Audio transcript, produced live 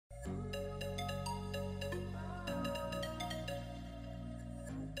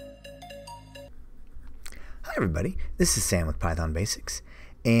everybody, this is Sam with Python Basics,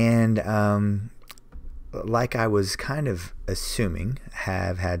 and like I was kind of assuming,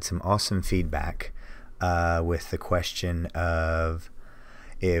 have had some awesome feedback with the question of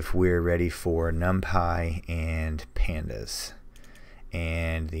if we're ready for Numpy and Pandas.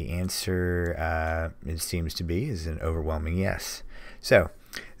 And the answer, it seems to be, is an overwhelming yes. So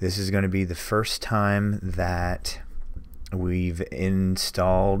this is going to be the first time that we've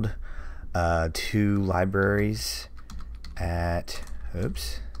installed two libraries at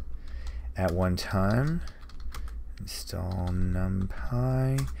one time. Install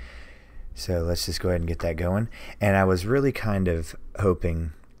NumPy. So let's just go ahead and get that going. And I was really kind of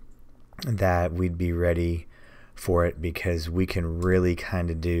hoping that we'd be ready for it, because we can really kind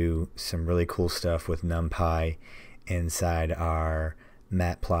of do some really cool stuff with NumPy inside our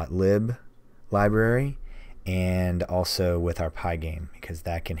matplotlib library, and also with our Pygame, because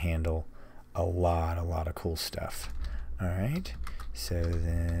that can handle a lot of cool stuff. Alright, so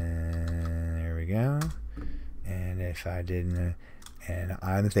then there we go. And if I didn't, and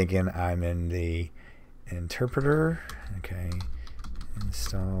I'm thinking I'm in the interpreter. Okay,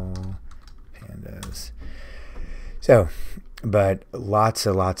 install pandas. So, but lots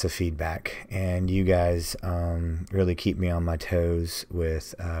of feedback, and you guys really keep me on my toes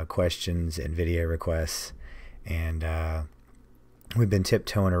with questions and video requests, and we've been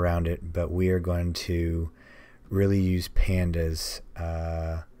tiptoeing around it, but we are going to really use pandas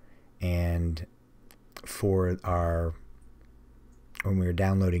and for our, when we were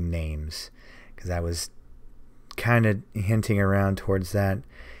downloading names, because I was kind of hinting around towards that,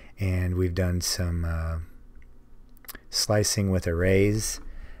 and we've done some slicing with arrays,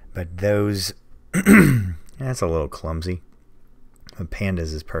 but those that's a little clumsy. But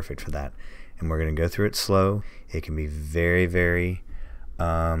pandas is perfect for that, and we're going to go through it slow. It can be very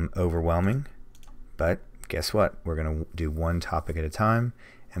overwhelming, but guess what? We're going to do one topic at a time,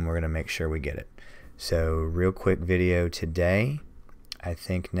 and we're going to make sure we get it. So real quick video today. I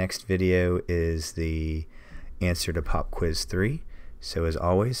think next video is the answer to Pop Quiz 3. So as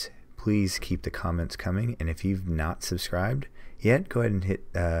always, please keep the comments coming, and if you've not subscribed yet, go ahead and hit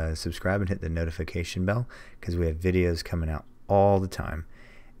subscribe and hit the notification bell, because we have videos coming out all the time.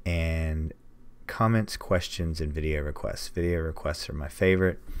 And comments, questions, and video requests. Video requests are my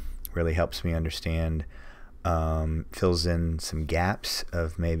favorite. Really helps me understand, fills in some gaps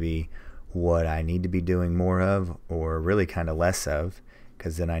of maybe what I need to be doing more of, or really kind of less of,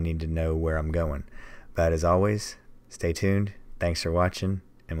 because then I need to know where I'm going. But as always, stay tuned. Thanks for watching,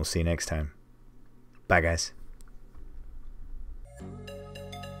 and we'll see you next time. Bye, guys.